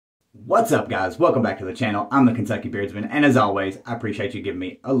What's up, guys? Welcome back to the channel. I'm the Kentucky Beardsman, and as always, I appreciate you giving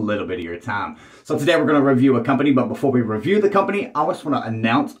me a little bit of your time. So today we're going to review a company, but before we review the company, I just want to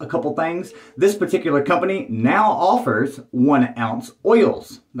announce a couple things. This particular company now offers 1 ounce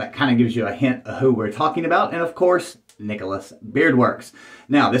oils. That kind of gives you a hint of who we're talking about, and of course, Nicholas Beardworks.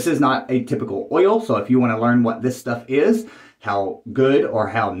 Now, this is not a typical oil, so if you want to learn what this stuff is, how good or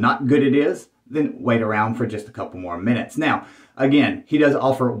how not good it is, then wait around for just a couple more minutes. Now, again, he does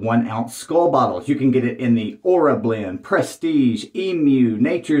offer 1 ounce skull bottles. You can get it in the Aura Blend, Prestige, Emu,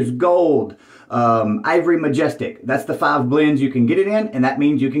 Nature's Gold, Ivory Majestic. That's the 5 blends you can get it in, and that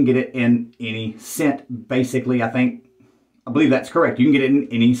means you can get it in any scent, basically. I believe that's correct. You can get it in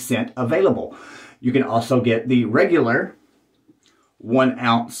any scent available. You can also get the regular 1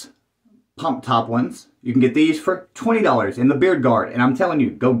 ounce pump top ones. You can get these for $20 in the Beard Guard. And I'm telling you,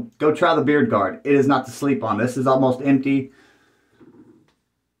 go try the Beard Guard. It is not to sleep on. This is almost empty.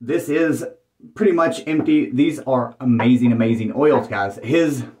 This is pretty much empty. These are amazing, amazing oils, guys.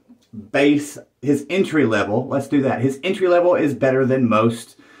 His base, his entry level, let's do that. His entry level is better than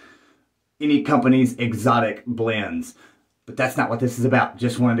most any company's exotic blends. But that's not what this is about.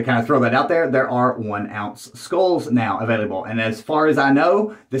 Just wanted to kind of throw that out there. There are 1 ounce skulls now available. And as far as I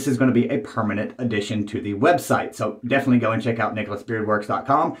know, this is going to be a permanent addition to the website. So definitely go and check out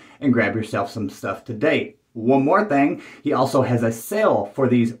nicholasbeardworks.com and grab yourself some stuff today. One more thing, he also has a sale for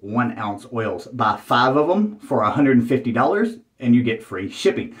these 1 ounce oils. Buy 5 of them for $150 and you get free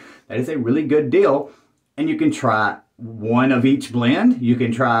shipping. That is a really good deal. And you can try 1 of each blend. You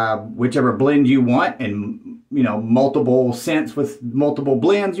can try whichever blend you want, and multiple scents with multiple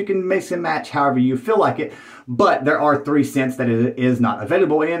blends. You can mix and match however you feel like it. But there are 3 scents that it is not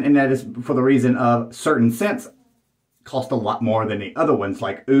available in, and that is for the reason of certain scents cost a lot more than the other ones,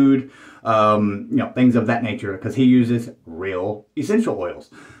 like oud, things of that nature, because he uses real essential oils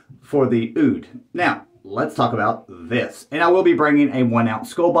for the oud. Now, let's talk about this. And I will be bringing a 1 ounce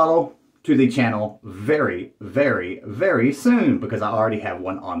skull bottle to the channel very, very, very soon, because I already have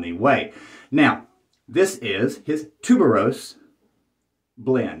one on the way. Now, this is his Tuberose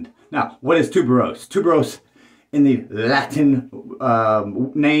blend. Now, what is Tuberose? Tuberose in the Latin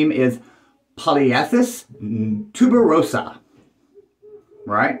name is Polyanthes tuberosa,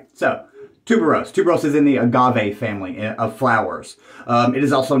 right? So, Tuberose. Tuberose is in the agave family of flowers. It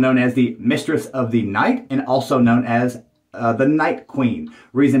is also known as the Mistress of the Night, and also known as the Night Queen.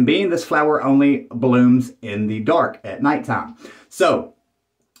 Reason being, this flower only blooms in the dark at nighttime. So,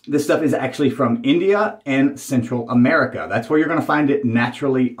 this stuff is actually from India and Central America. That's where you're going to find it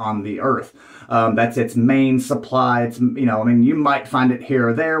naturally on the earth. That's its main supply. It's, you might find it here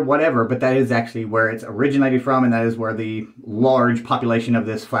or there, whatever, but that is actually where it's originated from, and that is where the large population of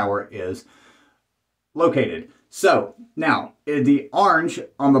this flower is located. So, now, the orange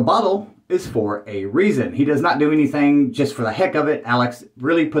on the bottle is for a reason. He does not do anything just for the heck of it. Alex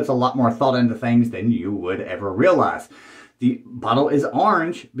really puts a lot more thought into things than you would ever realize. The bottle is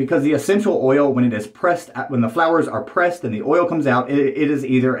orange because the essential oil, when it is pressed, when the flowers are pressed and the oil comes out, it is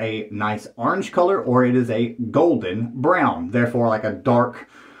either a nice orange color or it is a golden brown. Therefore, like a dark,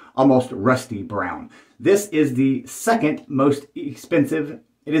 almost rusty brown. This is the second most expensive.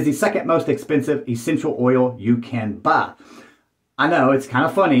 It is the second most expensive essential oil you can buy. I know it's kind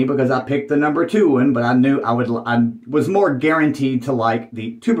of funny because I picked the number 2 one, but I knew I was more guaranteed to like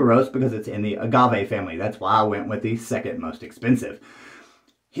the Tuberose because it's in the agave family. That's why I went with the second most expensive.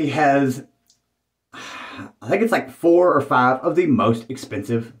 He has, I think it's like 4 or 5 of the most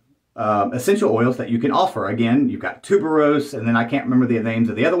expensive essential oils that you can offer. Again, you've got Tuberose, and then I can't remember the names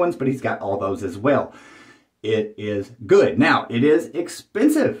of the other ones, but he's got all those as well. It is good. Now, it is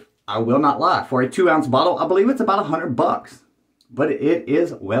expensive. I will not lie. For a 2 ounce bottle, I believe it's about $100. But it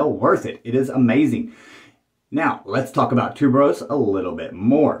is well worth it. It is amazing. Now, let's talk about Tuberose a little bit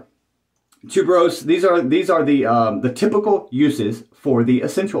more. Tuberose, these are the typical uses for the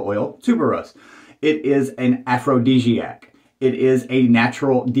essential oil Tuberose. It is an aphrodisiac. It is a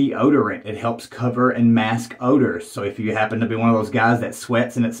natural deodorant. It helps cover and mask odors. So if you happen to be one of those guys that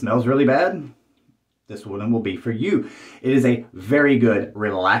sweats and it smells really bad, this one will be for you. It is a very good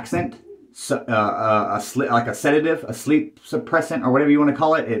relaxant. Like a sedative, a sleep suppressant, or whatever you want to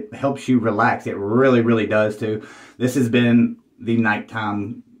call it. It helps you relax. It really, really does too. This has been the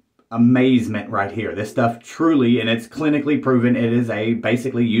nighttime amazement right here. This stuff truly, and it's clinically proven, it is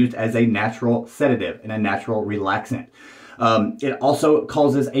basically used as a natural sedative and a natural relaxant. It also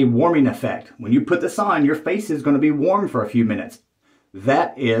causes a warming effect. When you put this on, your face is going to be warm for a few minutes.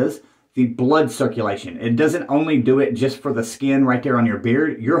 That is the blood circulation. It doesn't only do it just for the skin right there on your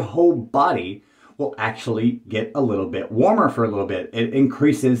beard. Your whole body will actually get a little bit warmer for a little bit. It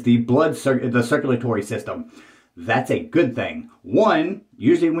increases the the circulatory system. That's a good thing. One,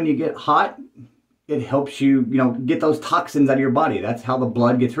 usually when you get hot, it helps you, get those toxins out of your body. That's how the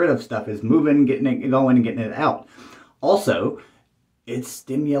blood gets rid of stuff, is moving, getting it going, and getting it out. Also, it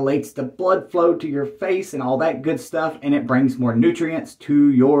stimulates the blood flow to your face and all that good stuff, and it brings more nutrients to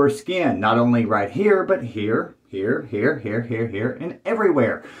your skin. Not only right here, but here, here, here, here, here, here, and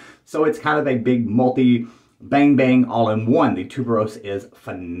everywhere. So it's kind of a big multi bang bang all in one. The tuberose is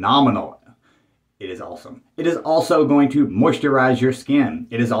phenomenal. It is awesome. It is also going to moisturize your skin.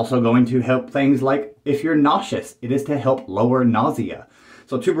 It is also going to help things like if you're nauseous, it is to help lower nausea.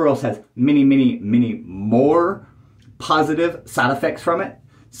 So tuberose has many, many, many more positive side effects from it.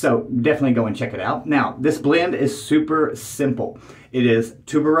 So definitely go and check it out. Now, this blend is super simple. It is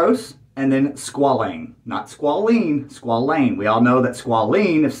tuberose and then squalane. Not squalene, squalane. We all know that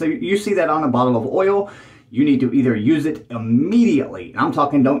squalene, if you see that on a bottle of oil, you need to either use it immediately. I'm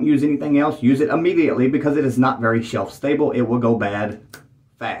talking don't use anything else. Use it immediately because it is not very shelf stable. It will go bad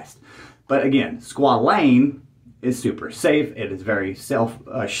fast. But again, squalane is super safe. It is very shelf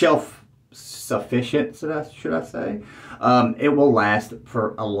sufficient, should I say. It will last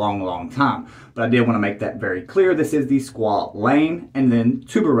for a long, long time. But I did want to make that very clear. This is the squalane and then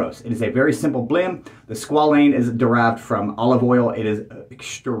tuberose. It is a very simple blend. The squalane is derived from olive oil. It is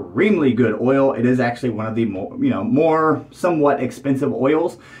extremely good oil. It is actually one of the more somewhat expensive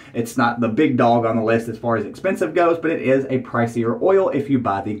oils. It's not the big dog on the list as far as expensive goes, but it is a pricier oil if you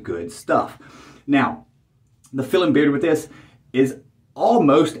buy the good stuff. Now, the fill-in beard with this is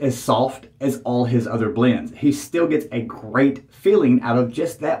almost as soft as all his other blends. He still gets a great feeling out of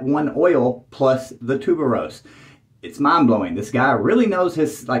just that one oil plus the tuberose. It's mind-blowing. This guy really knows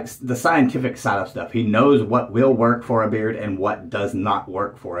the scientific side of stuff. He knows what will work for a beard and what does not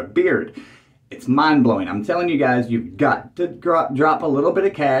work for a beard. It's mind-blowing. I'm telling you guys, you've got to drop a little bit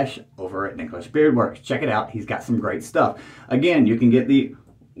of cash over at Nicholas Beard Works. Check it out. He's got some great stuff. Again, you can get the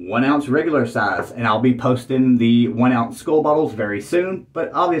 1 ounce regular size, and I'll be posting the 1 ounce skull bottles very soon,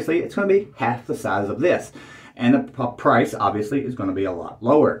 but obviously it's going to be half the size of this, and the price obviously is going to be a lot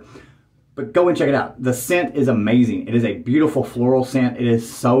lower. But go and check it out. The scent is amazing. It is a beautiful floral scent. It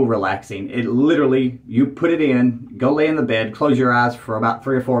is so relaxing. It literally, you put it in, go lay in the bed, close your eyes for about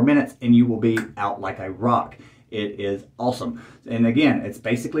 3 or 4 minutes, and you will be out like a rock. It is awesome. And again, it's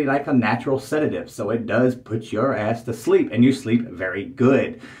basically like a natural sedative. So it does put your ass to sleep, and you sleep very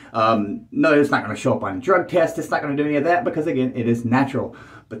good. No, it's not going to show up on drug tests. It's not going to do any of that because, again, it is natural.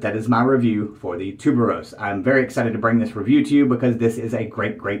 But that is my review for the tuberose. I'm very excited to bring this review to you because this is a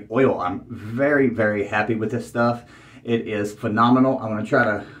great, great oil. I'm very, very happy with this stuff. It is phenomenal. I'm going to try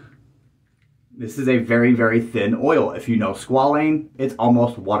to... This is a very, very thin oil. If you know squalane, it's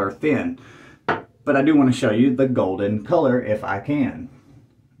almost water thin. But I do want to show you the golden color if I can.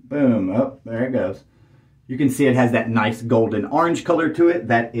 Boom. Oh, there it goes. You can see it has that nice golden orange color to it.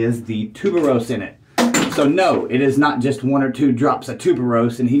 That is the tuberose in it. So no, it is not just 1 or 2 drops of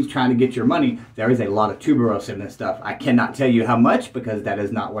tuberose and he's trying to get your money. There is a lot of tuberose in this stuff. I cannot tell you how much because that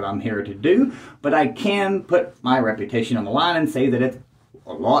is not what I'm here to do. But I can put my reputation on the line and say that it's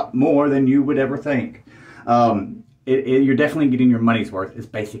a lot more than you would ever think. You're definitely getting your money's worth is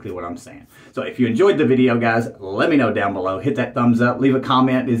basically what I'm saying. So if you enjoyed the video, guys, let me know down below. Hit that thumbs up. Leave a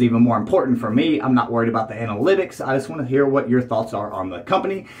comment. Is even more important for me. I'm not worried about the analytics. I just want to hear what your thoughts are on the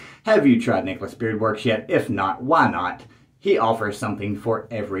company. Have you tried Nicholas Beard Works yet? If not, why not? He offers something for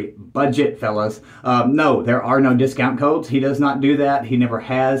every budget, fellas. No, there are no discount codes. He does not do that. He never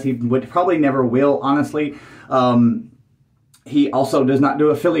has. He would probably never will, honestly. He also does not do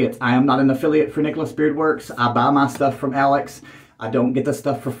affiliates. I am not an affiliate for Nicholas Beard Works. I buy my stuff from Alex. I don't get the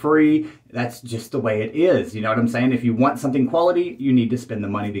stuff for free. That's just the way it is. You know what I'm saying? If you want something quality, you need to spend the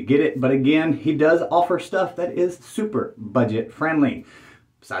money to get it. But again, he does offer stuff that is super budget friendly.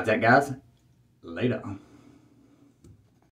 Besides that, guys, later.